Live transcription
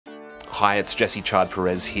Hi, it's Jesse Chard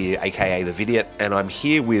here, aka The Vidiot, and I'm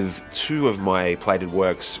here with two of my plated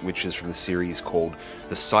works, which is from the series called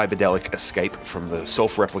The Cyberdelic Escape from the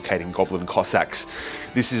Self-Replicating Goblin Cossacks.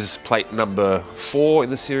 This is plate number 4 in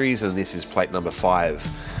the series, and this is plate number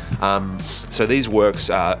 5. So these works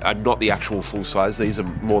are not the actual full size, these are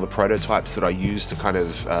more the prototypes that I use to kind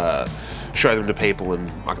of show them to people, and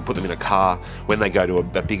I can put them in a car when they go to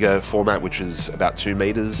a bigger format, which is about 2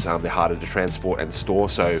 meters. They're harder to transport and store,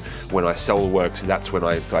 so when I sell the works, that's when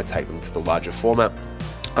I take them to the larger format.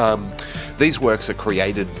 These works are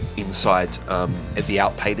created inside at the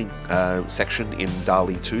outpainting section in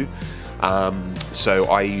DALL-E 2. So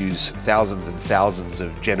I use thousands and thousands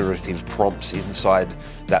of generative prompts inside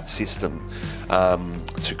that system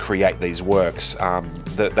to create these works.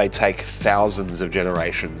 They take thousands of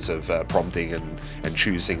generations of prompting and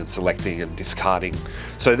choosing and selecting and discarding.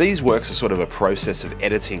 So these works are sort of a process of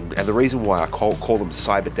editing, and the reason why I call them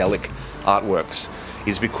cyberdelic artworks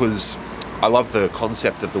is because I love the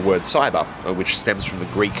concept of the word cyber, which stems from the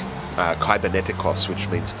Greek kybernetikos, which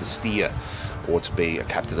means to steer or to be a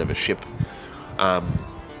captain of a ship.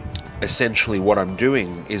 Essentially what I'm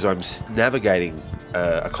doing is I'm navigating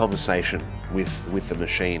a conversation with the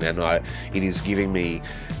machine, and it is giving me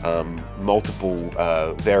multiple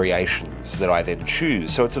variations that I then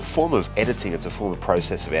choose. So it's a form of editing, it's a form of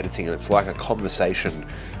process of editing, and it's like a conversation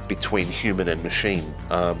between human and machine,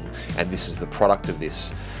 and this is the product of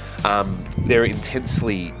this. They're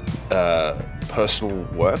intensely personal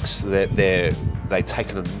works. They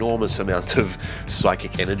take an enormous amount of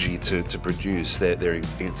psychic energy to produce.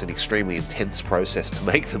 It's an extremely intense process to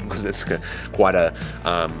make them, because it's quite a,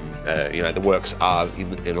 the works are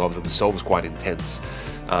in and of themselves quite intense.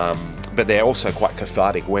 But they're also quite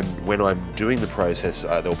cathartic. When I'm doing the process,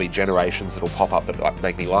 there'll be generations that'll pop up that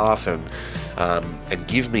make me laugh and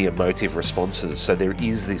give me emotive responses. So there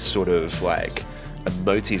is this sort of like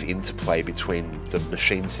emotive interplay between the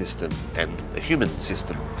machine system and the human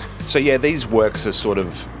system. So yeah, these works are sort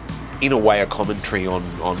of, in a way, a commentary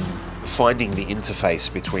on finding the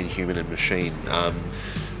interface between human and machine.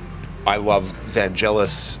 I love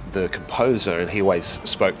Vangelis, the composer, and he always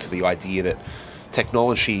spoke to the idea that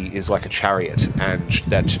technology is like a chariot, and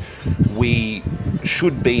that we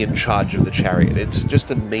should be in charge of the chariot. It's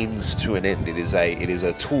just a means to an end. It is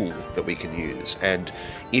a tool that we can use, and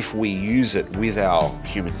if we use it with our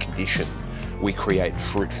human condition, we create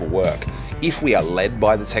fruitful work. If we are led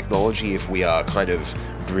by the technology, if we are kind of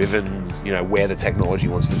driven, where the technology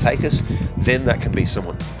wants to take us, then that can be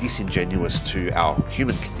somewhat disingenuous to our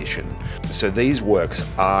human condition. So these works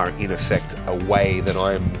are, in effect, a way that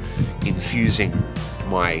I'm infusing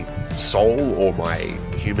my soul or my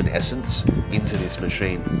human essence into this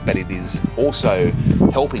machine, but it is also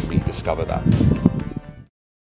helping me discover that.